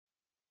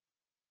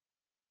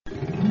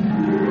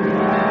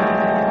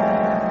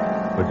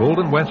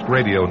Golden West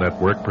Radio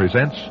Network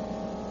presents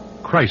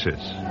Crisis.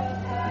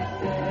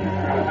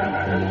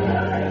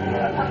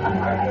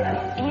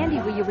 Andy,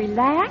 will you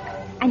relax?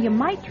 And you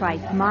might try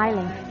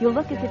smiling. You'll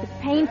look as if it's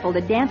painful to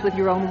dance with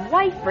your own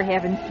wife, for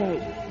heaven's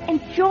sake.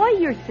 Enjoy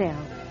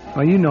yourself.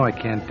 Oh, you know I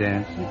can't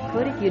dance. You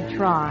could if you'd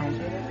try.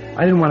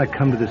 I didn't want to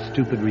come to this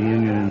stupid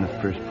reunion in the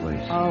first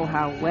place. Oh,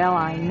 how well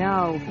I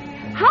know.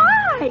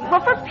 Hi!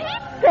 Well, for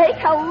Pete's sake,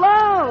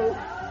 hello!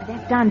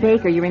 That's Don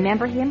Baker. You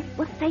remember him?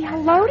 Well, say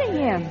hello to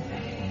him.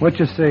 What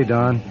you say,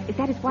 Don? Is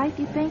that his wife,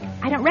 you think?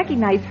 I don't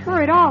recognize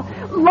her at all.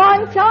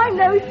 Long time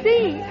no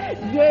see.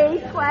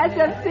 Yay, class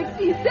of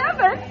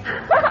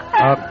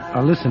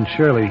 67. Listen,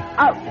 Shirley.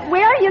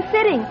 Where are you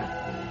sitting?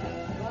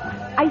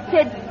 I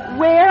said,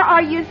 where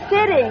are you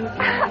sitting?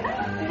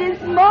 This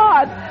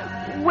mob.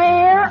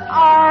 Where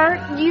are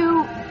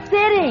you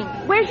sitting?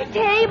 Where's your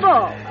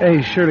table?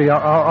 Hey, Shirley,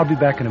 I'll be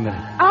back in a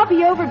minute. I'll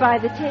be over by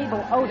the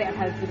table. Oh, that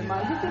husband of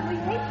mine. He simply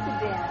hates to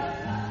dance.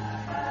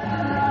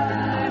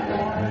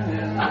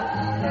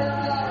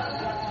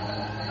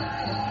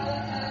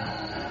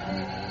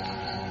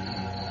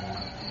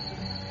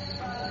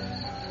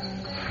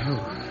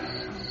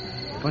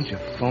 Bunch of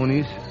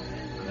phonies.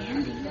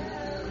 Andy.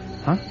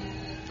 Huh?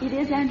 It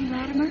is Andy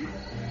Latimer?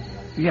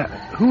 Yeah,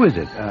 who is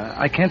it?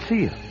 I can't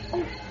see you.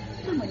 Oh,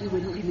 someone you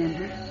wouldn't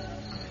remember.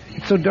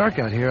 It's so dark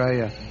out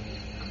here,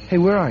 Hey,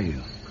 where are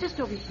you? Just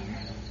over here.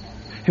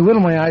 Hey, wait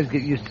till my eyes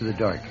get used to the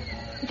dark.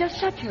 Just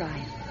shut your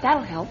eyes.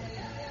 That'll help.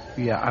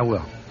 Yeah, I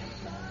will.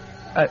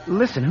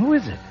 Listen, who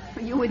is it?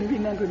 You wouldn't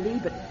remember me,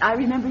 but I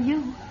remember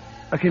you.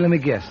 Okay, let me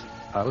guess.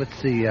 Let's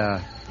see,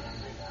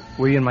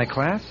 were you in my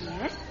class?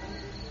 Yes.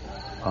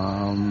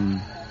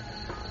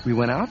 We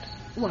went out?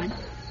 Once.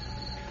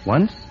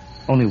 Once?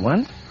 Only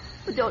once?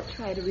 But don't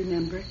try to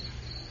remember.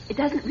 It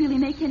doesn't really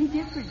make any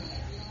difference.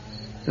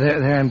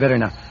 There, I'm better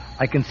now.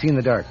 I can see in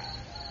the dark.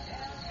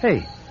 Hey,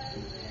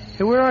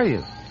 where are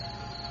you?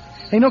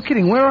 Hey, no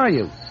kidding, where are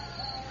you?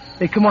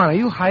 Hey, come on, are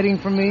you hiding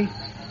from me?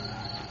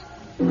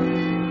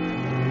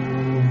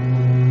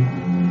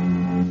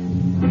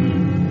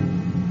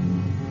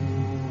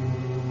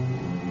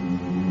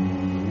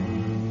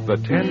 The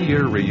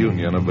 10-year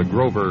reunion of the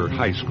Grover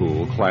High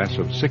School class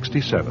of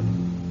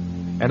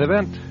 67. An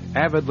event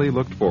avidly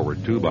looked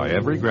forward to by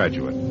every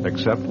graduate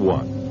except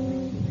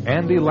one,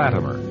 Andy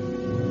Latimer,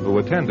 who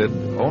attended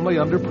only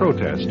under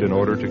protest in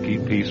order to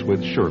keep peace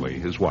with Shirley,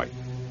 his wife.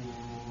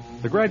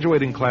 The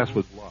graduating class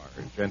was large,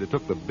 and it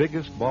took the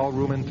biggest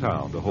ballroom in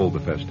town to hold the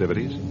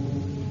festivities.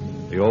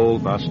 The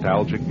old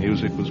nostalgic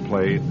music was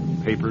played,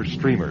 paper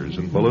streamers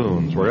and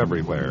balloons were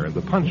everywhere, and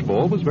the punch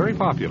bowl was very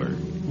popular.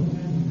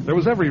 There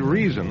was every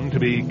reason to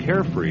be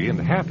carefree and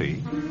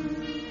happy,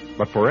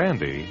 but for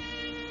Andy,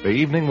 the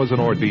evening was an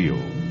ordeal,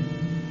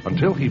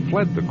 until he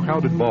fled the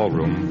crowded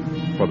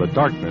ballroom for the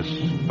darkness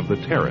of the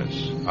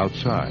terrace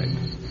outside.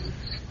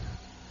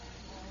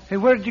 Hey,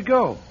 where did you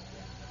go?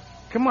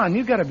 Come on,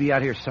 you gotta be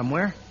out here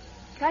somewhere.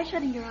 Try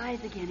shutting your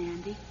eyes again,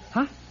 Andy.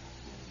 Huh?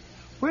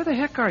 Where the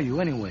heck are you,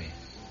 anyway?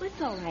 Well,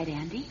 it's all right,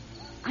 Andy.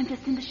 I'm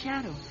just in the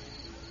shadows.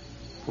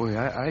 Boy,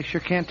 I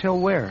sure can't tell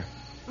where.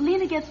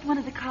 Lean against one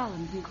of the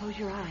columns and close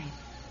your eyes.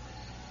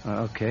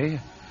 Okay.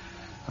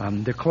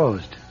 They're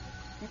closed.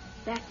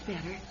 That's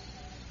better.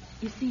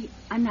 You see,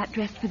 I'm not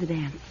dressed for the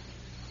dance.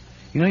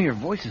 You know, your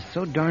voice is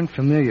so darn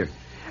familiar.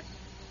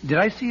 Did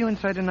I see you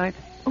inside tonight?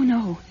 Oh,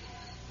 no.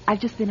 I've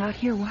just been out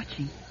here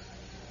watching.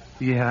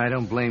 Yeah, I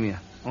don't blame you.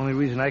 Only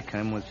reason I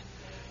come was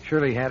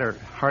Shirley had her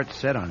heart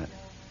set on it.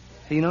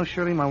 Hey, you know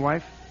Shirley, my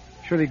wife?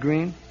 Shirley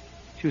Green?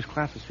 She was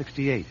class of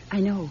 68. I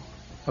know.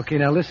 Okay,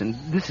 now listen.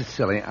 This is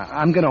silly.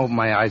 I'm going to open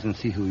my eyes and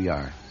see who you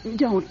are.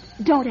 Don't,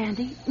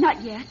 Andy.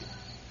 Not yet.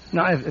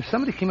 Now, if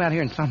somebody came out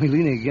here and saw me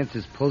leaning against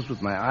this post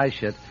with my eyes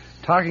shut,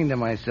 talking to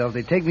myself,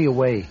 they'd take me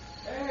away.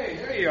 Hey,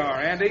 here you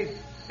are, Andy.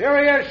 Here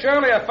he is,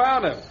 Shirley. I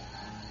found him.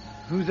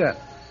 Who's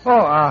that?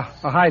 Oh,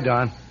 hi,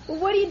 Don. Well,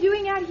 what are you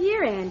doing out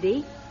here,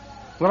 Andy?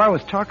 Well, I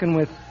was talking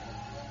with...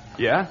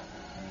 Yeah?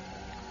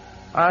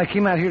 I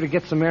came out here to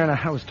get some air, and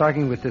I was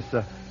talking with this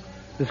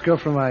girl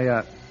from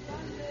my,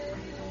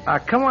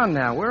 come on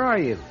now, where are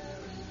you?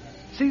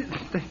 See,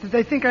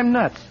 they think I'm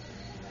nuts.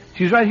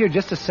 She was right here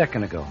just a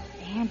second ago.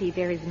 Andy,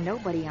 there is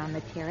nobody on the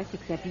terrace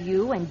except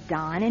you and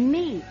Don and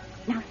me.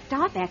 Now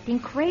stop acting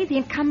crazy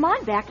and come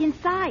on back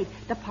inside.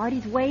 The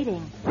party's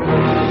waiting.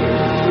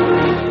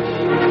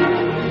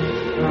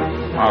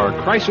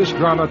 Our crisis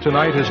drama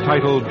tonight is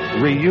titled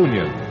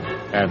Reunion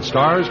and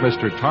stars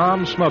Mr.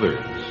 Tom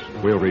Smothers.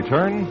 We'll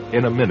return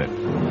in a minute.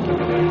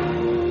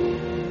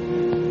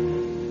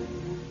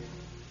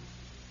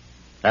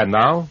 And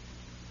now,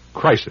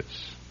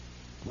 Crisis.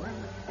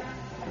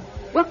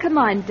 Well, come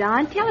on,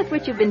 Don. Tell us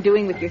what you've been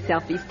doing with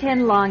yourself these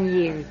 10 long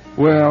years.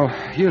 Well,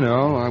 you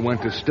know, I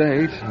went to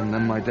state, and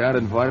then my dad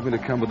invited me to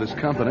come with his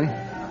company,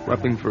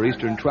 repping for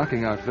Eastern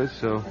Trucking Outfits,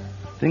 so...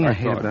 The thing I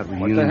hate about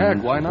reunions... What the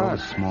heck, why is all not?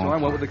 the small So I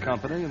went talk. with the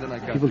company, and then I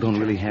got... People don't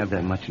really have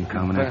that much in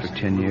common after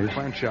 10 years.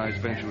 Franchise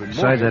venture in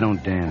Besides, I Morgan.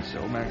 don't dance.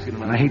 So Maxine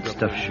And I hate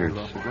stuffed shirts.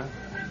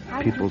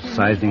 people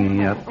sizing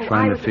me up,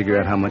 trying to figure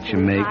out how much you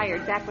make.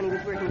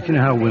 But you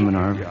know how women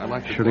are.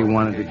 Shirley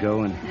wanted to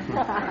go, and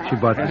she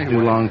bought this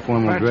new long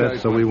formal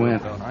dress, so we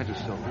went.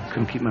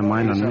 Couldn't keep my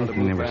mind on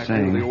anything they were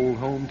saying.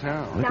 All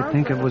I could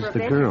think of was the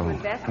girl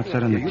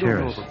outside on the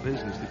terrace.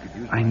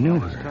 I knew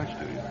her.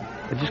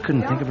 I just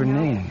couldn't think of her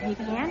name.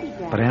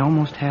 But I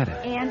almost had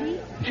it. And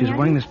she was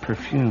wearing this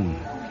perfume.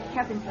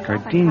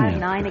 Gardenia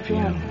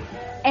perfume.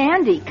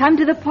 Andy, come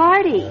to the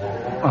party.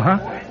 Uh-huh.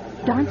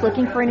 Don's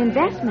looking for an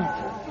investment.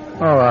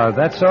 Oh,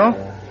 that's all?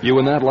 You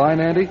in that line,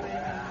 Andy?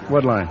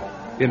 What line?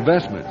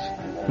 Investments.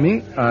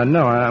 Me?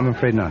 No, I'm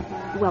afraid not.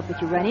 Well, but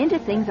you run into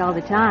things all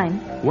the time.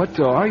 What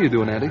are you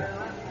doing, Andy?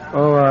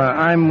 Oh,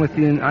 I'm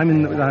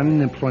in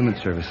the employment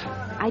service.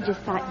 I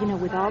just thought,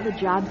 with all the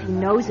jobs he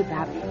knows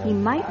about, he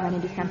might run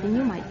into something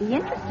you might be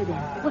interested in.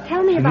 Well,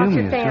 tell me about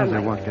your family. As soon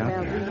as I walked out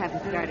there. We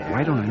haven't started.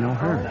 Why don't I know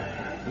her?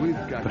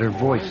 But her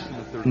voice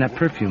and that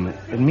perfume,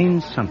 it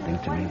means something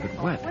to me. But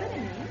what?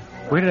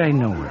 Where did I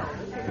know her?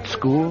 At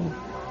school?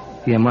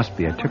 Yeah, must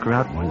be. I took her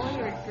out once.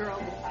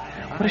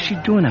 What is she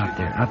doing out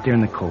there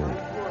in the cold?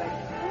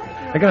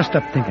 I gotta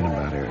stop thinking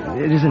about her.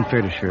 It isn't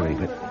fair to Shirley,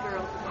 but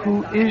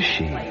who is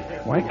she?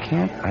 Why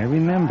can't I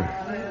remember?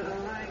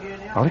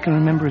 All I can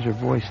remember is her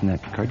voice and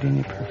that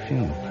gardenia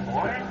perfume.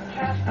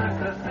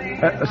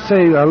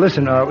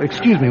 Listen,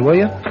 excuse me, will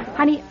you?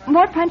 Honey,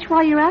 more punch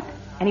while you're up?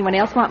 Anyone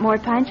else want more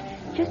punch?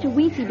 Just a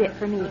weensy bit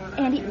for me.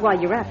 Andy, while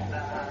you're up.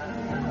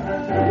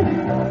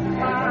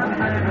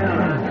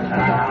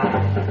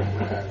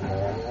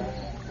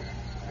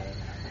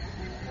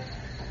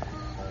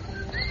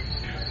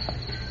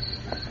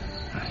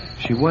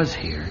 She was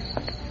here.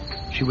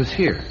 She was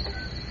here.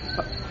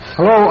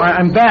 Hello,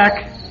 I'm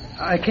back.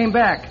 I came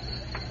back.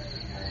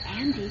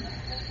 Andy.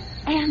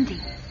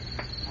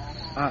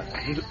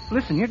 Hey,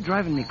 listen, you're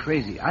driving me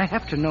crazy. I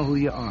have to know who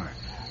you are.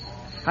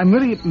 I'm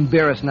really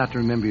embarrassed not to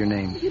remember your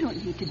name. You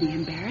don't need to be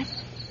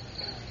embarrassed.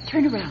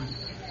 Turn around.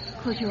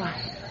 Close your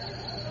eyes.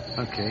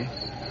 Okay.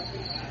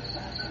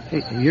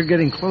 Hey, you're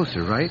getting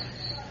closer, right?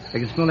 I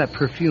can smell that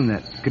perfume,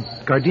 that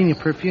gardenia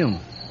perfume.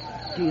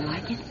 Do you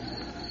like it?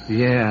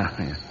 Yeah.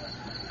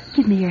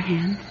 Give me your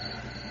hand.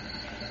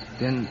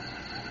 Then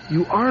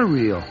you are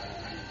real.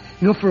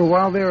 For a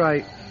while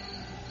there,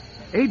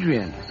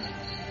 Adrian.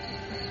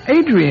 Then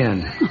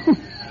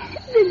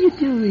you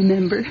do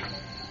remember.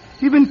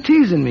 You've been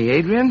teasing me,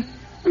 Adrian.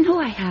 No,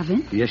 I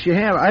haven't. Yes, you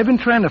have. I've been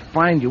trying to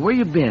find you. Where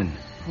you been?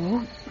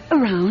 Oh,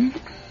 around.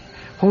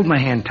 Hold my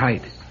hand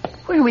tight.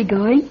 Where are we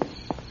going?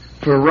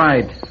 For a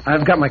ride.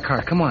 I've got my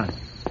car. Come on.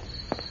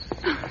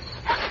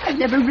 I've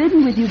never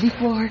ridden with you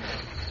before.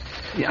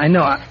 Yeah, I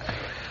know.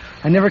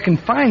 I never can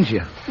find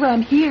you. Well,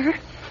 I'm here.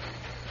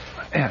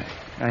 Yeah.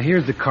 Now,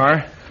 here's the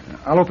car.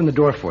 I'll open the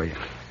door for you.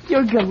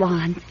 You're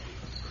gallant.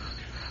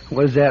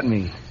 What does that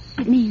mean?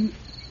 It means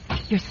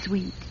you're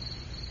sweet.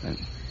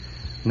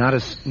 Not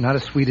as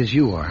sweet as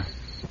you are.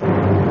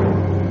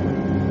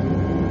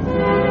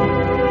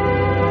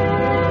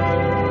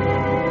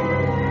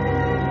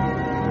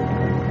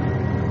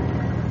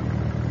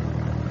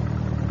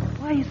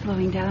 Why are you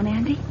slowing down,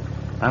 Andy?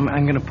 I'm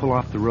going to pull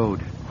off the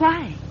road.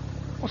 Why?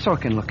 Well, so I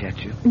can look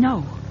at you.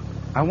 No.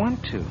 I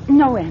want to.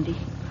 No, Andy.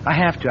 I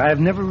have to. I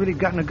have never really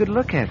gotten a good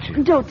look at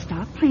you. Don't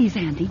stop, please,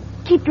 Andy.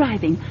 Keep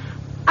driving.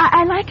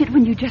 I like it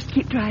when you just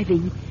keep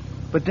driving.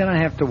 But then I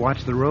have to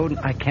watch the road, and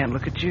I can't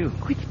look at you.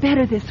 Oh, it's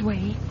better this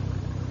way.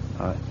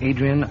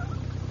 Adrian,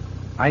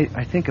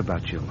 I think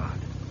about you a lot.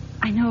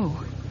 I know.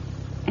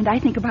 And I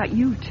think about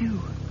you,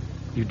 too.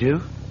 You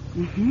do?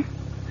 Mm-hmm.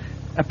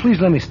 Please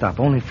let me stop,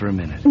 only for a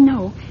minute.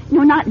 No,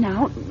 not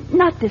now.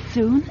 Not this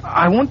soon.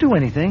 I won't do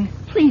anything.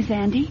 Please,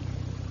 Andy.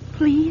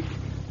 Please.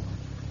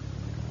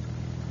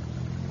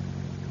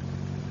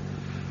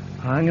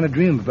 I'm going to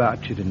dream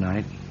about you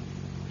tonight.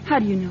 How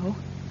do you know?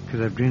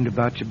 Because I've dreamed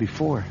about you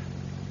before.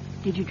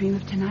 Did you dream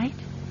of tonight?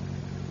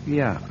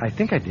 Yeah, I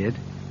think I did.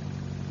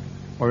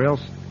 Or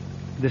else,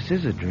 this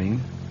is a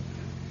dream.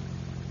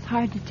 It's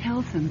hard to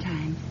tell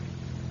sometimes.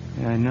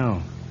 Yeah, I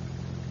know.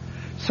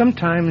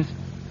 Sometimes...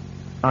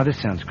 Oh, this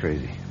sounds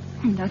crazy.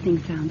 Nothing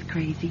sounds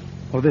crazy.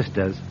 Oh, this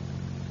does.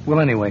 Well,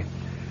 anyway,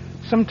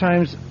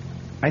 sometimes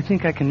I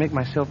think I can make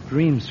myself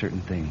dream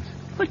certain things.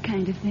 What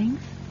kind of things?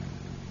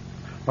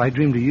 Well, I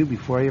dreamed of you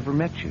before I ever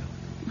met you.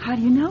 How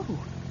do you know?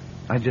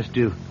 I just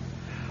do.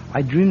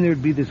 I dreamed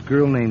there'd be this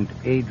girl named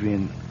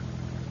Adrian.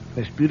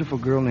 This beautiful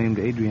girl named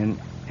Adrian,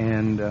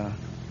 and, Well,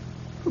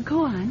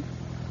 go on.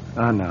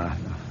 No.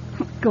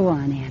 Go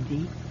on,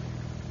 Andy.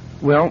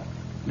 Well,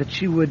 that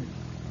she would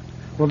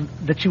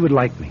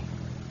like me.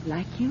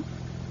 Like you?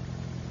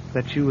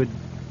 That she would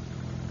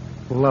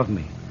love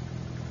me.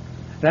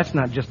 That's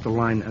not just a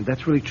line.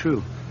 That's really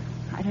true.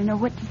 I don't know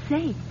what to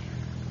say.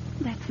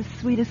 That's the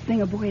sweetest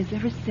thing a boy has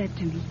ever said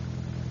to me.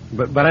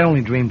 But I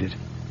only dreamed it.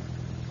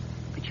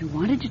 But you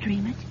wanted to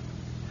dream it?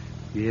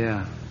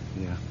 Yeah.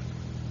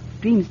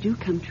 Dreams do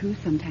come true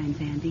sometimes,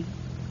 Andy.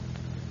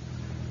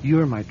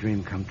 You're my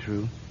dream come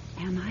true.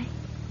 Am I?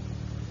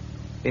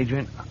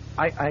 Adrian,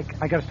 I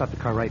got to stop the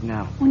car right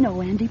now. Oh,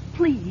 no, Andy,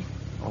 please.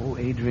 Oh,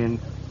 Adrian,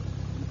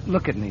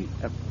 look at me.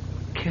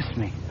 kiss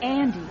me.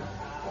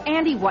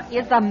 Andy, what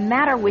is the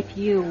matter with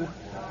you?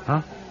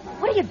 Huh?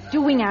 What are you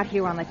doing out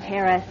here on the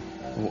terrace?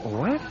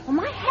 What? Well,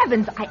 my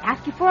heavens, I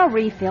ask you for a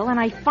refill, and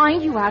I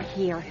find you out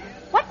here.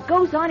 What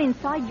goes on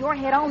inside your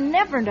head, I'll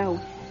never know.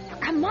 Now,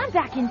 come on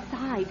back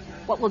inside.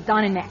 What will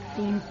Don and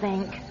Maxine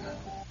think?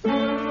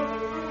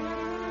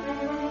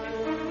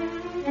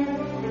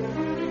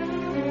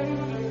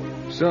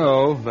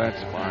 So,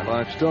 that's my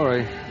life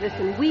story.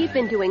 Listen, we've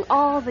been doing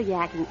all the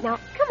yakking. Now,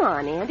 come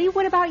on, Andy.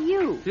 What about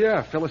you?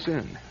 Yeah, fill us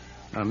in.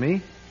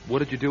 Me? What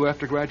did you do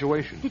after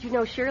graduation? Did you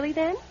know Shirley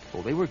then?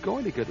 Well, they were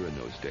going together in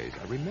those days.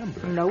 I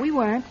remember. No, we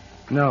weren't.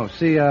 No,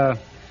 see, I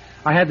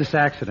had this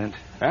accident.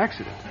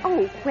 Accident?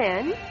 Oh,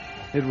 when?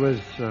 It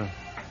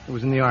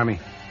was in the Army.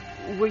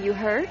 Were you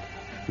hurt?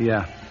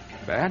 Yeah.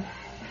 Bad?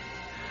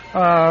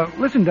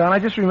 Listen, Don, I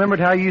just remembered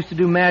how you used to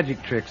do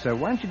magic tricks. Why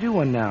don't you do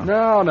one now?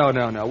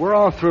 No. We're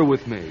all through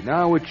with me.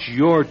 Now it's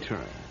your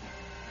turn.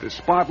 The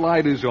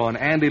spotlight is on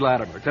Andy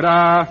Latimer.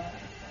 Ta-da!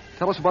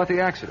 Tell us about the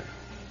accident.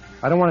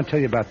 I don't want to tell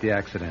you about the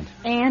accident.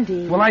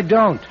 Andy. Well, I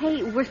don't.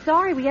 Hey, we're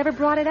sorry we ever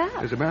brought it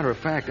up. As a matter of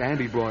fact,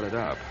 Andy brought it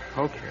up.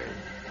 Okay.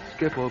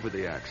 Skip over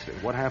the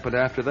accident. What happened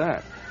after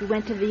that? We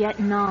went to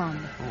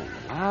Vietnam. Oh,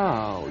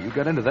 wow. You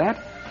got into that?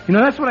 You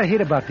know, that's what I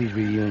hate about these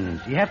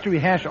reunions. You have to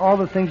rehash all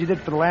the things you did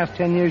for the last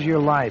 10 years of your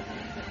life.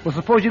 Well,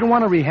 suppose you don't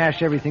want to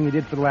rehash everything you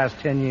did for the last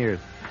 10 years.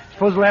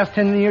 Suppose the last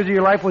 10 years of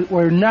your life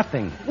were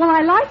nothing. Well,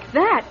 I like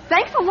that.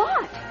 Thanks a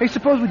lot. Hey,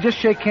 suppose we just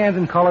shake hands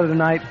and call it a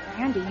night.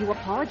 Andy, you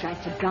apologize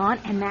to Don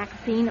and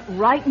Maxine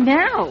right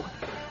now.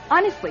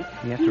 Honestly,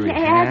 You have to he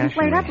rehash hasn't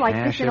played and up like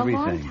rehash this in a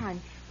long everything.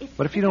 time.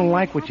 But if you don't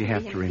like what you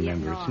have to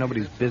remember, it's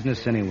nobody's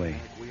business anyway.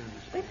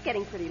 It's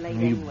getting pretty late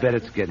You anyway. bet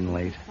it's getting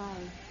late.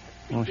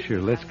 Oh,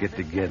 sure, let's get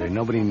together.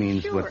 Nobody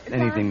means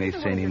anything they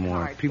say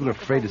anymore. People are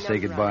afraid to say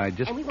goodbye,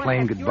 just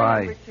plain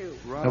goodbye.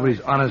 Nobody's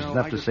honest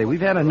enough to say,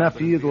 we've had enough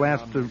of you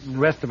the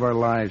rest of our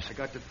lives.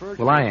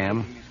 Well, I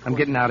am. I'm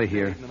getting out of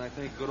here.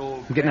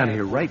 I'm getting out of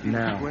here right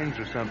now. Springs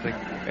or something.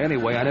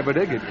 Anyway, I never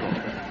did get caught.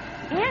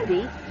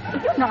 Andy,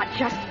 you're not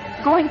just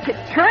going to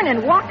turn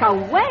and walk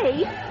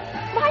away.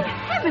 My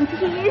heavens,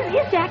 he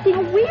is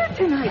acting weird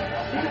tonight.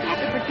 You just have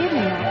to forgive me,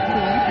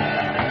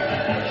 Maxine.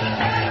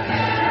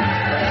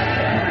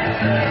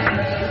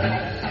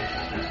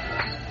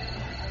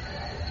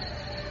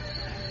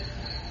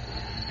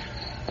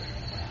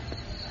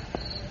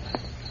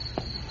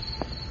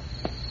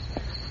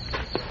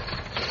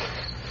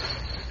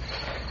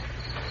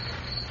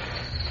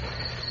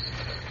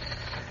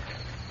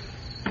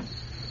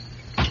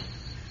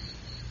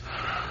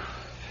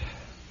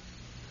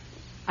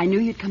 I knew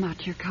you'd come out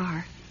to your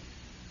car.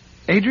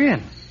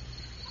 Adrian!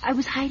 I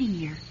was hiding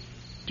here.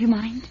 Do you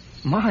mind?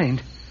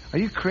 Mind? Are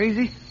you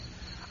crazy?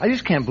 I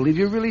just can't believe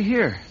you're really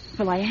here.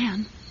 Well, I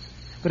am.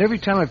 But every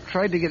time I've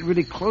tried to get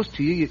really close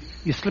to you,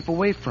 you slip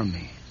away from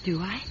me. Do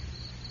I?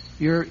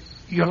 You're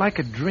like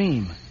a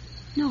dream.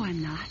 No,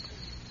 I'm not.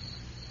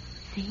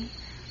 See?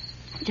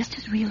 Just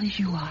as real as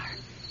you are.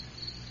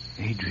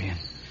 Adrian.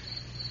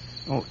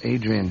 Oh,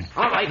 Adrian.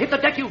 All right, hit the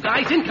deck, you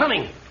guys.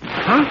 Incoming.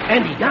 Huh?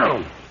 Andy,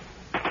 down.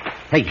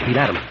 Hey, Pete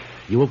Adam,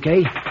 you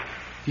okay?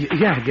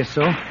 Yeah, I guess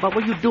so. What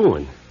were you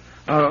doing?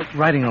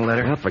 Writing a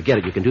letter. Well, forget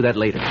it. You can do that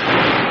later.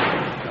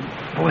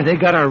 Boy, they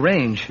got our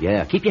range.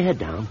 Yeah, keep your head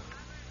down.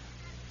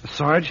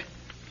 Sarge,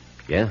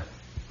 Yeah?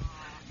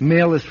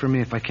 mail this for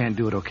me if I can't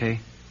do it, okay?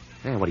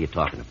 Yeah, what are you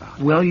talking about?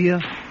 Will you?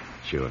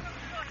 Sure.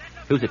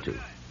 Who's it to?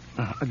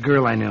 A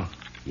girl I know.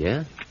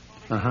 Yeah?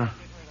 Uh-huh.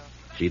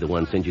 She the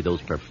one sent you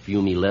those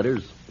perfumey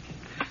letters?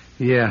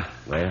 Yeah.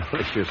 Well,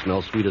 they sure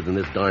smell sweeter than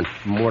this darn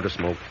mortar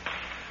smoke.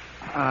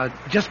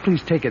 Just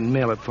please take it and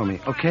mail it for me,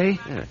 okay?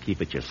 Yeah,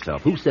 keep it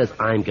yourself. Who says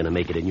I'm going to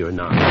make it in your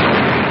novel?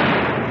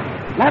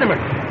 Latimer!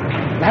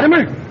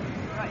 Latimer!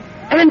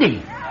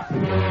 Andy!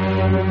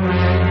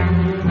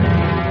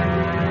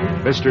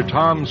 Mr.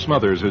 Tom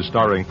Smothers is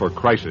starring for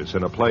Crisis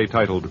in a play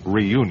titled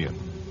Reunion.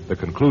 The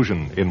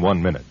conclusion in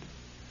 1 minute.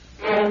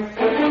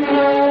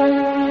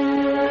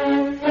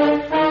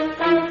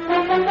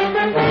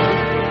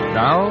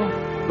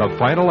 Now, the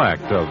final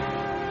act of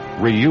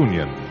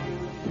Reunion.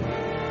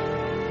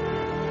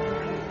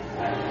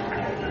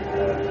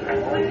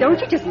 Don't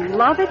you just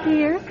love it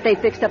here? They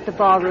fixed up the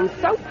ballroom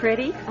so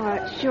pretty.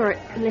 Sure.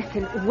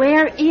 Listen,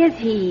 where is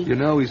he? You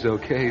know he's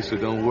okay, so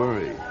don't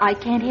worry. I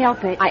can't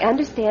help it. I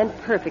understand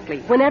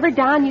perfectly. Whenever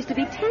Don used to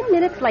be 10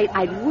 minutes late,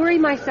 I'd worry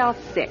myself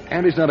sick.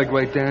 Andy's not a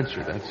great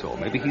dancer, that's all.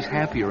 Maybe he's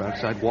happier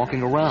outside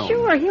walking around.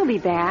 Sure, he'll be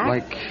back.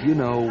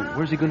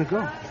 Where's he going to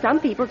go? Some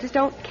people just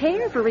don't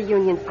care for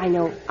reunions. I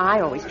know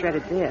I always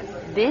dreaded this.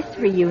 This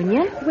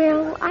reunion?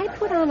 Well, I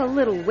put on a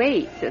little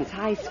weight since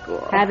high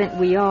school. Haven't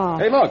we all?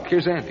 Hey, look,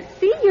 here's Andy.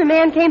 See, your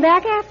man came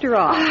back after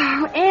all.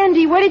 Oh,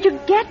 Andy, where did you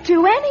get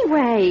to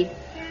anyway?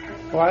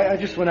 Well, I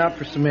just went out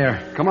for some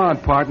air. Come on,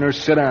 partner,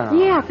 sit down.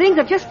 Yeah, things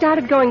have just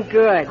started going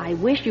good. I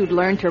wish you'd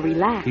learn to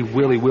relax. He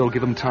will.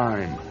 Give him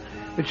time.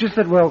 It's just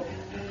that, well,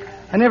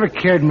 I never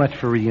cared much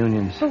for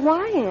reunions. So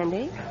why,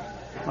 Andy?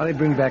 Well, they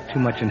bring back too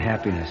much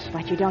unhappiness.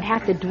 But you don't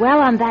have to dwell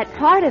on that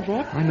part of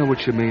it. I know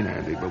what you mean,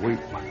 Andy, but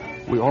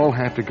we We all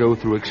have to go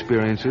through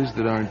experiences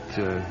that aren't,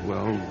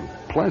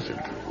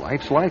 pleasant.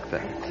 Life's like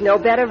that. No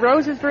bed of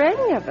roses for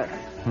any of us.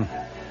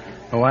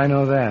 Oh, I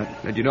know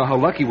that. And you know how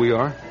lucky we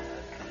are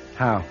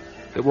How?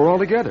 that we're all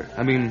together.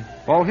 I mean,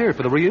 all here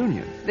for the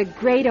reunion. The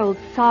great old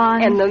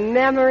song. And the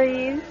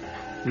memories.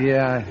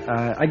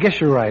 Yeah, I guess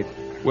you're right.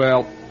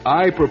 Well,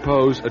 I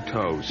propose a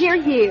toast.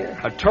 Hear, hear.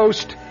 A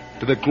toast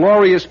to the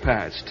glorious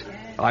past.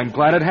 I'm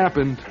glad it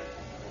happened,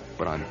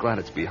 but I'm glad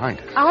it's behind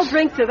us. I'll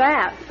drink to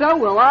that. So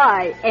will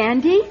I.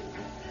 Andy?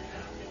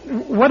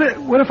 What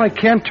if I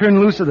can't turn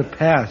loose of the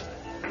past?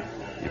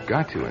 You've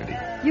got to,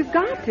 Andy. You've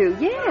got to,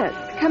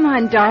 yes. Come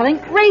on,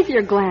 darling. Raise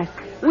your glass.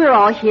 We're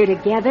all here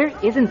together.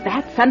 Isn't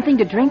that something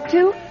to drink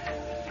to?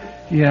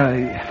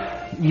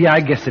 Yeah, I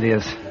guess it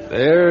is.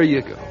 There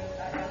you go.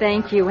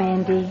 Thank you,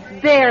 Andy.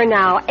 There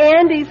now.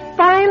 Andy's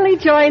finally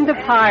joined the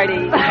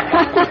party.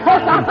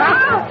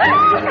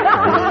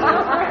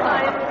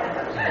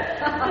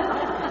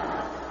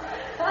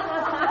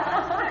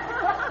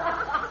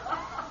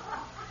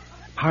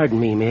 Pardon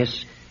me,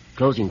 miss.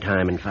 Closing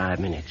time in 5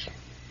 minutes.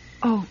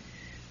 Oh,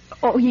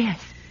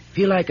 yes.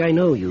 Feel like I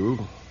know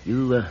you.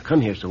 You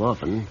come here so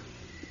often.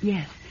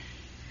 Yes.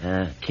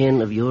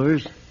 Kin of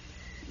yours?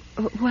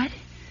 What?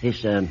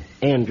 This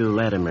Andrew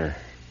Latimer,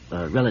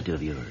 a relative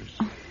of yours.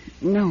 Oh,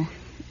 no.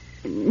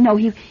 No,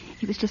 he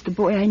was just a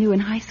boy I knew in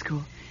high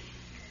school.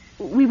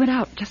 We went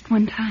out just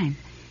one time.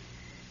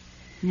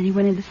 And then he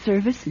went into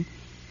service, and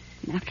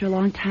after a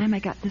long time, I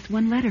got this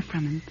one letter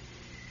from him.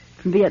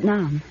 From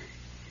Vietnam.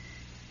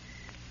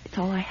 It's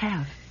all I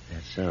have.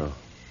 That's so.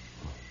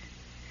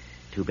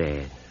 Too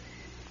bad.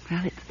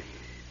 Well,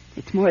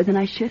 it's more than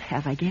I should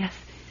have, I guess.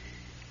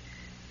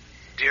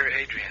 Dear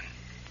Adrian,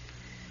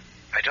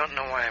 I don't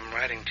know why I'm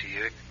writing to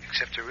you,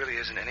 except there really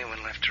isn't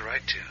anyone left to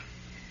write to,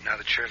 now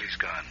that Shirley's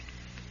gone.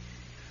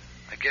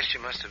 I guess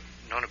you must have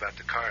known about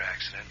the car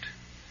accident.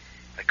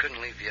 I couldn't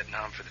leave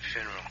Vietnam for the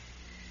funeral.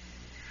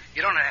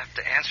 You don't have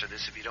to answer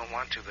this if you don't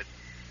want to, but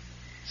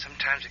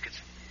sometimes it gets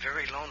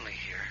very lonely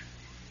here.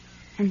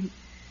 And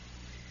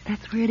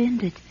that's where it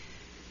ended.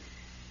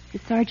 The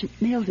sergeant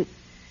mailed it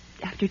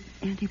after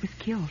Andy was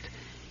killed.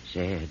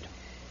 Sad.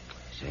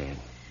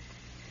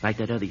 Like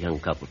that other young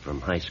couple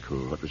from high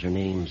school. What was their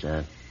names?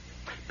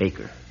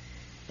 Baker.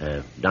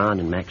 Don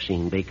and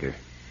Maxine Baker.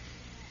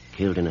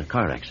 Killed in a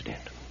car accident.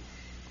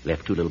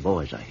 Left 2 little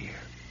boys, I hear.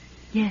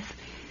 Yes.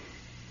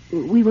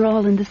 We were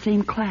all in the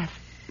same class.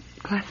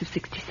 Class of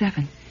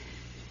 67.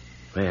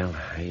 Well,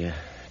 I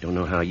don't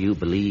know how you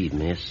believe,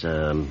 Miss...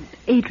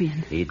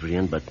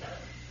 Adrian, but...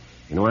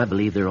 You know, I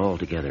believe they're all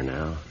together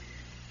now.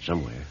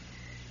 Somewhere.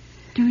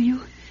 Do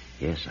you?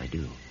 Yes, I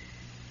do.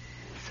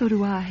 So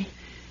do I.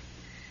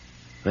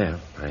 Well,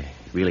 I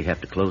really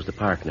have to close the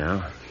park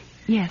now.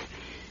 Yes.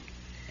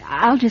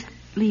 I'll just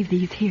leave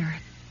these here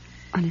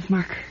on his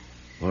marker.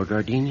 More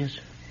gardenias?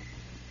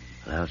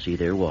 I'll see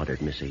they're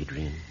watered, Miss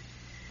Adrian.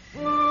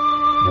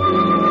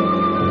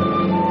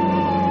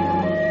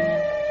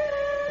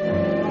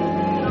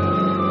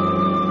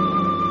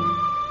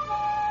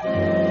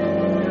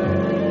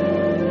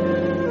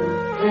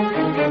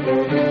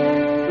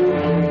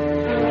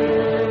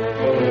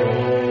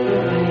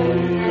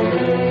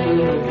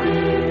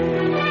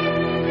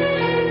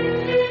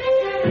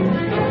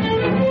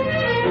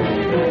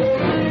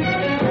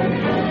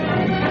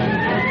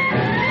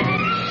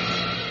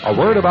 A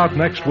word about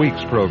next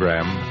week's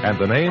program and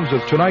the names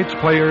of tonight's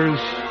players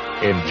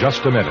in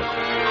just a minute.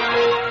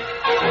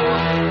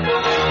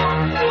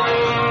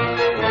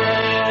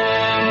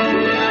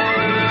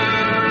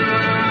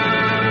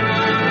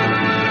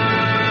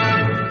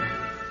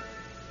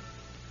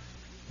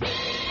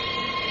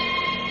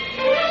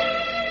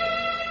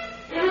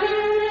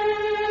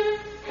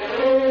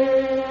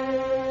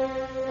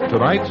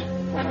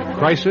 Tonight,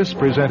 Crisis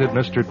presented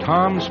Mr.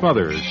 Tom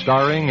Smothers,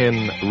 starring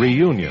in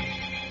Reunion.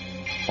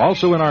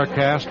 Also in our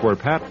cast were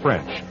Pat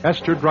French,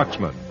 Esther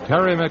Druxman,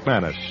 Terry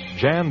McManus,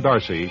 Jan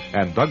Darcy,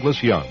 and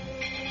Douglas Young.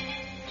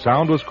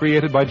 Sound was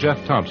created by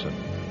Jeff Thompson.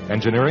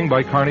 Engineering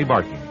by Carney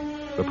Barton.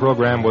 The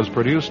program was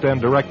produced and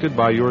directed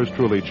by yours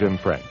truly, Jim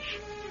French,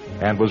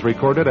 and was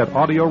recorded at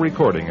Audio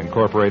Recording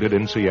Incorporated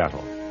in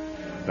Seattle.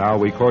 Now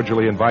we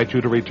cordially invite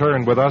you to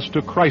return with us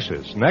to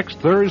Crisis next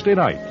Thursday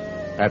night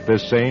at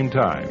this same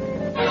time.